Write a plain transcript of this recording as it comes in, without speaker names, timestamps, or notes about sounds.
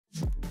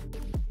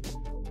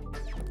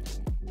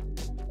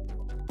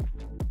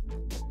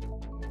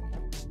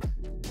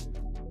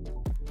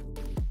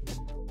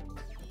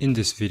In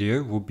this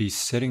video, we'll be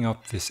setting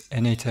up this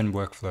NA10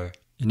 workflow,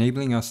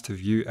 enabling us to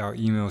view our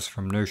emails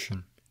from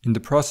Notion. In the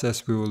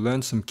process, we will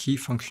learn some key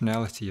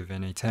functionality of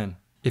NA10.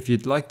 If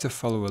you'd like to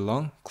follow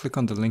along, click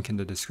on the link in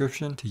the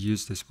description to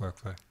use this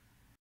workflow.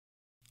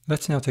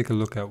 Let's now take a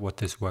look at what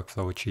this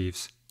workflow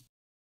achieves.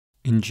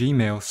 In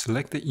Gmail,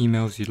 select the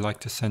emails you'd like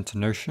to send to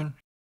Notion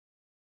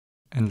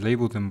and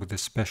label them with a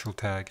special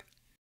tag.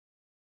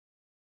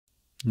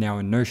 Now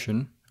in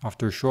Notion,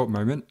 after a short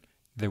moment,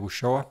 they will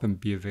show up and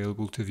be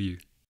available to view.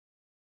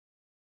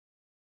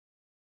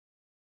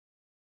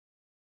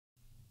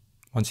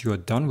 Once you are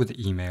done with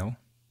the email,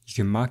 you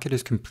can mark it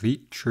as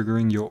complete,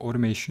 triggering your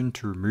automation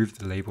to remove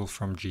the label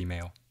from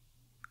Gmail.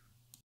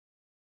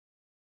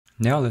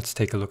 Now let's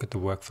take a look at the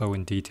workflow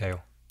in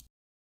detail.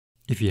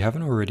 If you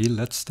haven't already,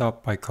 let's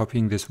start by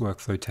copying this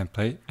workflow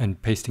template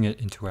and pasting it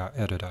into our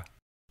editor.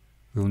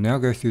 We will now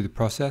go through the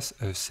process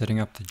of setting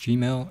up the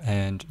Gmail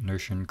and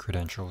Notion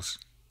credentials.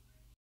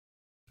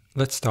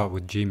 Let's start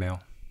with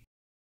Gmail.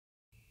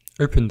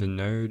 Open the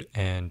node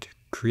and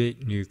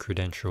create new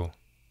credential.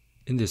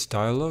 In this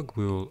dialog,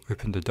 we'll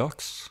open the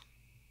docs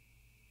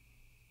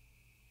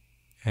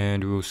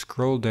and we'll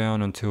scroll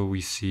down until we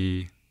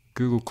see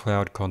Google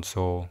Cloud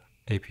Console,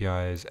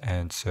 APIs,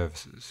 and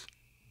services.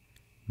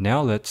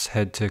 Now let's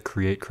head to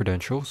Create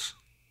Credentials,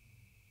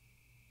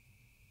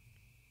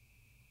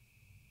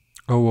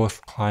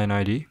 OAuth Client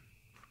ID,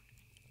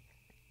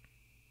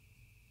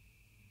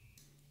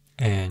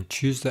 and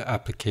choose the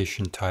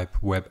application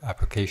type Web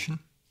Application.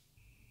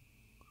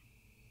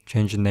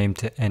 Change the name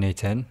to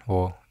NA10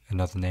 or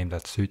another name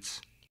that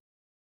suits.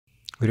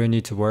 We don't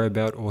need to worry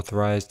about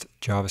authorized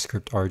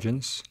JavaScript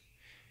origins,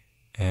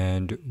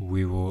 and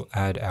we will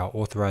add our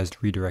authorized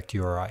redirect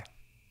URI.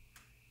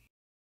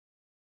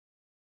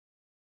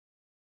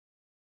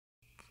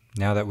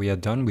 Now that we are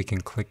done, we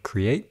can click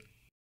Create.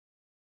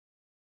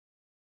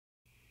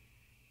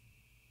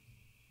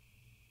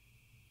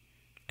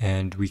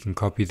 And we can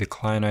copy the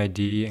client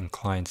ID and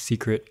client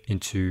secret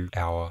into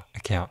our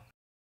account.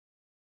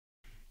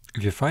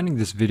 If you're finding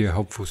this video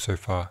helpful so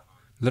far,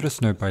 let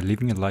us know by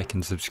leaving a like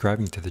and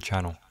subscribing to the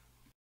channel.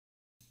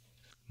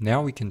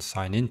 Now we can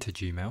sign in to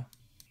Gmail.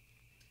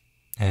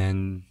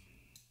 And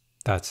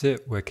that's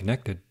it, we're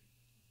connected.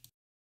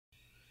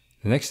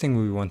 The next thing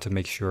we want to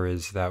make sure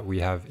is that we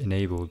have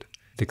enabled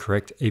the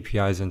correct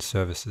APIs and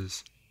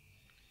services.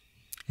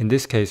 In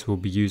this case, we'll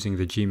be using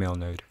the Gmail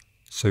node,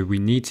 so we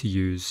need to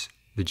use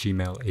the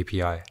Gmail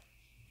API.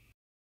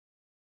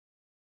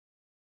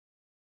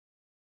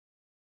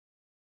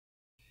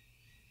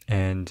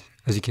 And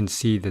as you can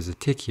see, there's a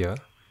tick here,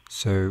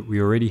 so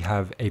we already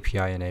have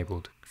API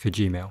enabled for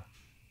Gmail.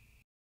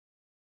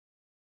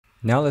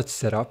 Now let's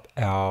set up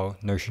our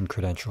Notion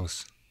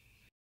credentials.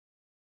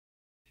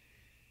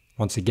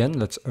 Once again,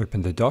 let's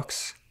open the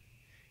docs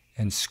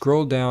and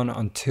scroll down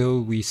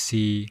until we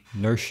see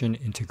Notion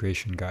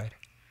Integration Guide.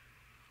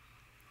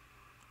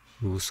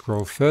 We will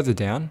scroll further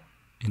down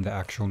in the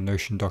actual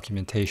Notion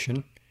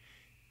documentation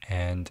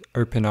and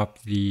open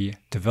up the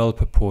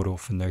developer portal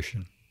for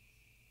Notion.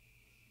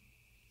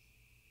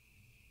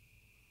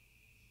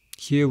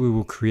 Here we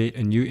will create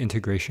a new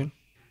integration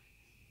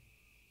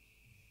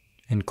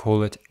and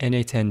call it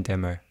NA10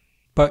 Demo,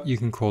 but you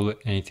can call it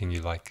anything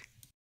you like.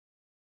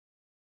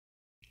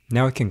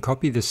 Now we can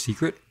copy the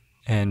secret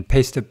and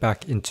paste it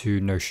back into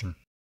Notion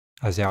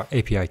as our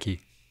API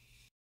key.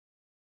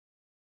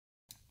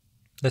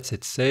 Let's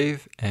hit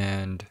save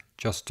and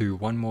just do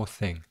one more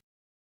thing.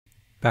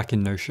 Back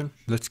in Notion,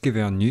 let's give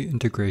our new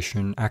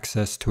integration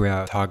access to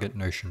our target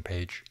Notion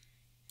page.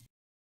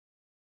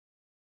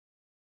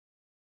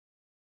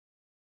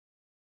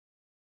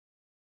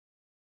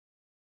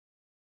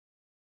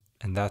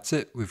 And that's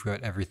it, we've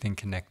got everything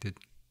connected.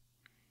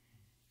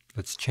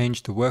 Let's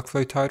change the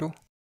workflow title.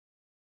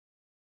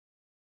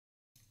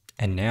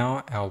 And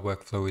now our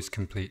workflow is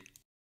complete.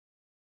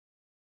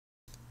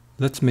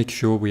 Let's make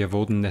sure we have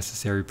all the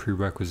necessary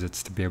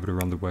prerequisites to be able to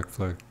run the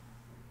workflow.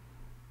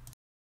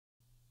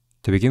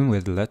 To begin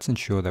with, let's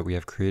ensure that we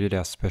have created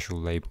our special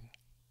label.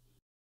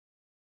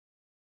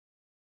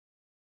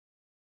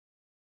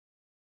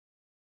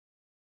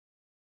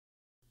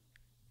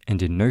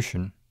 And in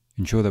Notion,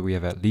 ensure that we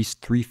have at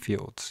least 3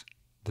 fields: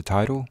 the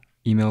title,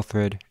 email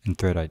thread, and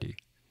thread ID.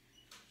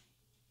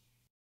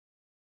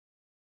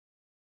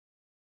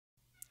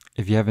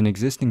 If you have an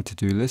existing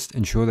to-do list,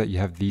 ensure that you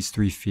have these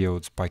 3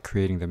 fields by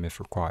creating them if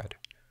required.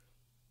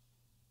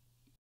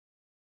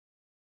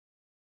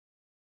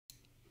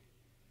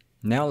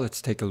 Now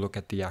let's take a look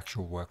at the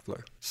actual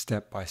workflow,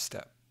 step by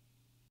step.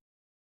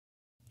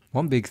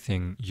 One big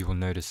thing you will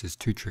notice is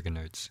 2 trigger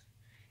nodes.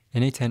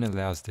 NA10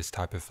 allows this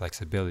type of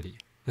flexibility,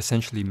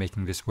 essentially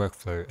making this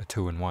workflow a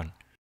 2-in-1.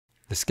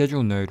 The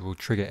schedule node will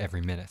trigger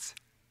every minute,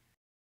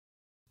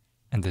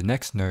 and the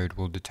next node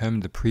will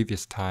determine the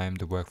previous time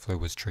the workflow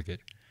was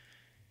triggered.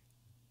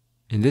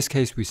 In this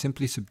case, we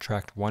simply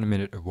subtract 1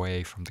 minute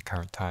away from the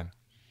current time.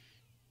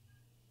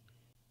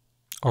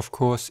 Of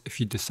course, if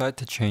you decide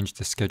to change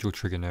the schedule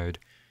trigger node,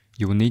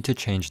 you will need to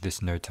change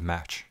this node to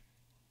match.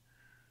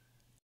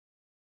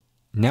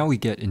 Now we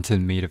get into the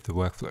meat of the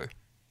workflow.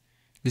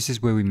 This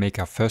is where we make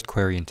our first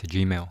query into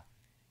Gmail,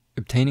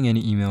 obtaining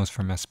any emails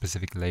from our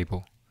specific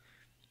label.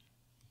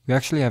 We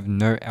actually have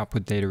no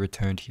output data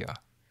returned here,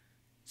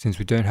 since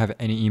we don't have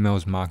any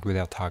emails marked with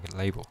our target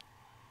label.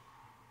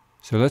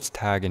 So let's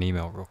tag an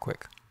email real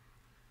quick.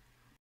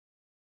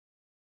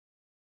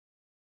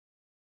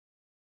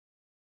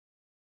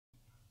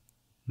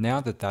 Now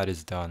that that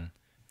is done,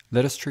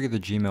 let us trigger the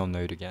Gmail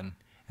node again,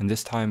 and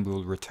this time we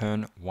will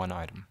return one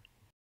item.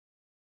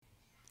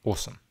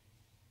 Awesome.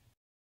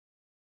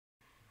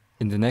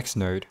 In the next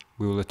node,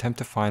 we will attempt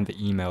to find the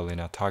email in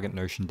our target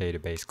Notion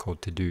database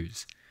called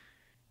to-dos.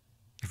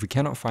 If we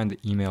cannot find the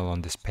email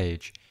on this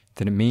page,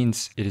 then it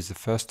means it is the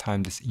first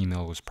time this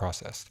email was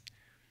processed.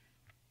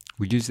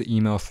 We use the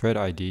email thread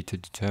ID to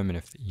determine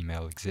if the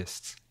email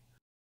exists.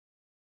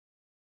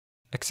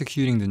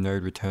 Executing the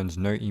node returns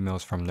no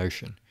emails from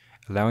Notion,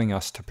 allowing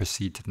us to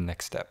proceed to the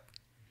next step.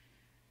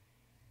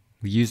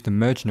 We use the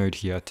merge node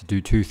here to do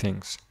two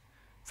things.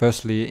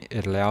 Firstly,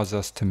 it allows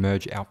us to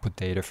merge output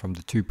data from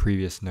the two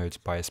previous nodes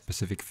by a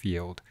specific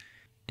field.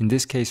 In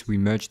this case, we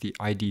merge the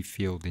ID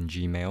field in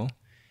Gmail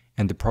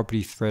and the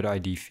property thread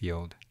ID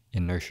field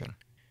in Notion.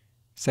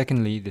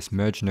 Secondly, this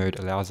merge node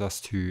allows us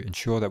to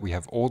ensure that we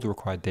have all the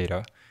required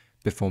data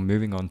before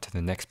moving on to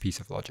the next piece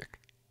of logic.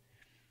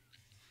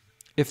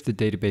 If the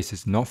database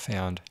is not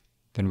found,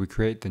 then we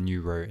create the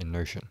new row in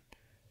Notion.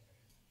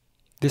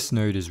 This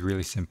node is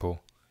really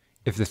simple.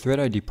 If the thread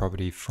ID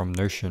property from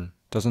Notion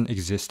doesn't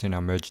exist in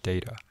our merged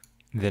data,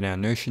 then our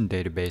Notion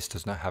database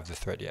does not have the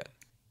thread yet.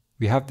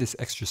 We have this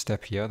extra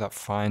step here that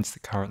finds the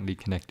currently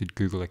connected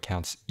Google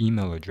account's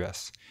email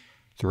address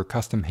through a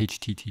custom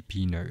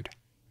HTTP node,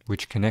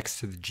 which connects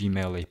to the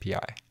Gmail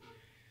API.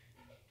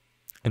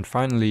 And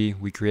finally,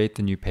 we create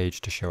the new page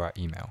to show our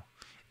email.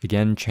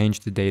 Again,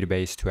 change the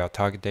database to our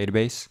target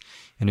database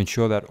and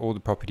ensure that all the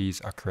properties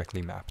are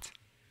correctly mapped.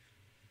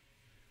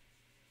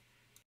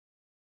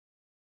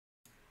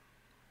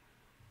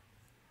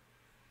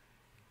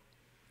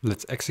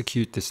 Let's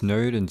execute this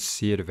node and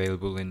see it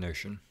available in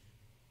Notion.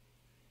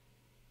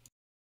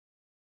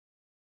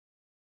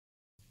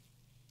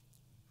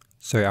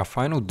 So our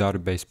final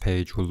database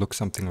page will look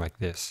something like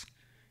this,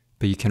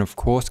 but you can of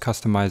course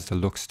customize the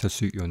looks to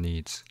suit your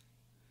needs.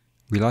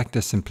 We like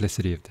the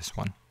simplicity of this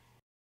one.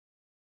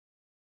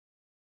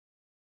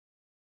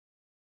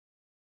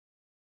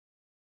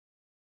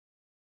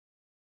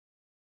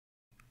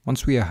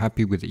 Once we are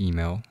happy with the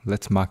email,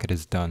 let's mark it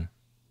as done.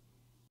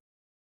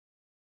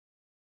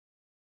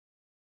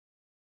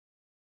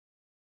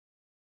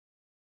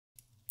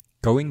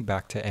 Going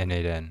back to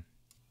N8N,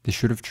 this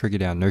should have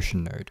triggered our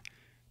Notion node,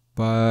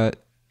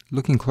 but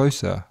looking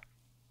closer,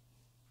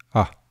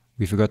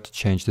 we forgot to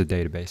change the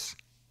database.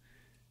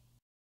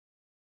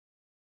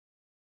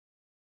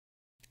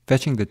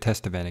 Fetching the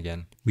test event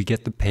again, we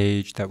get the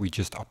page that we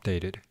just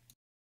updated.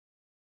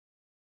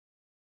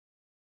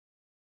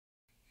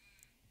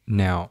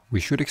 Now, we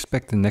should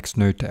expect the next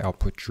node to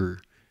output true,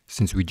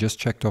 since we just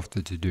checked off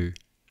the to-do.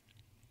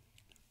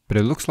 But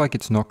it looks like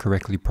it's not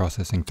correctly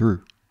processing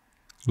through.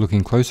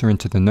 Looking closer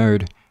into the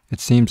node, it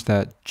seems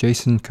that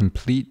JSON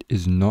complete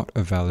is not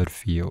a valid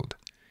field.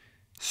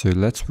 So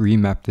let's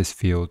remap this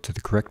field to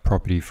the correct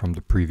property from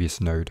the previous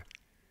node.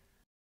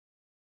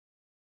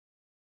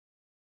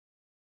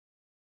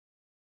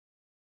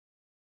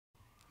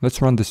 Let's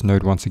run this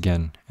node once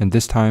again, and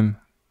this time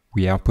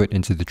we output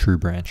into the true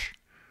branch.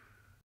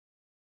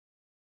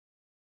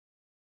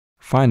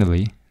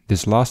 Finally,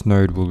 this last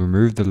node will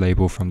remove the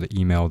label from the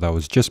email that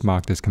was just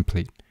marked as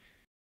complete.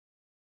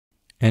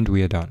 And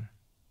we are done.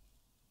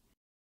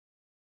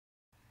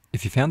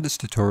 If you found this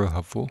tutorial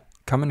helpful,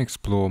 come and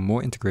explore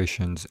more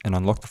integrations and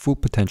unlock the full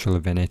potential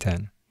of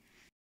N8N.